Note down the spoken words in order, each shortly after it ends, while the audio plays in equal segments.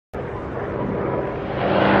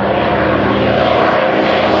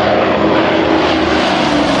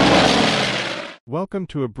Welcome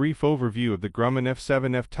to a brief overview of the Grumman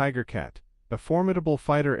F7F Tigercat, a formidable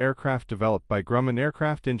fighter aircraft developed by Grumman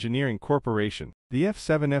Aircraft Engineering Corporation. The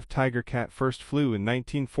F7F Tigercat first flew in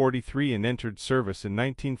 1943 and entered service in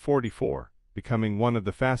 1944, becoming one of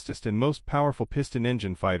the fastest and most powerful piston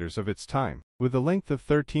engine fighters of its time. With a length of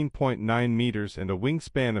 13.9 meters and a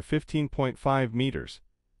wingspan of 15.5 meters,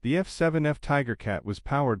 the F7F Tigercat was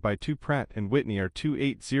powered by two Pratt & Whitney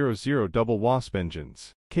R2800 double Wasp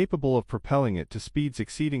engines, capable of propelling it to speeds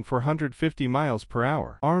exceeding 450 miles per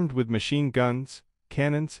hour. Armed with machine guns,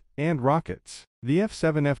 cannons, and rockets, the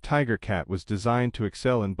F7F Tigercat was designed to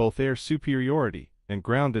excel in both air superiority and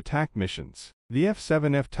ground attack missions. The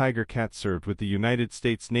F7F Tigercat served with the United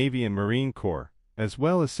States Navy and Marine Corps, as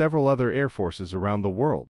well as several other air forces around the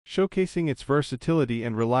world, showcasing its versatility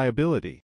and reliability.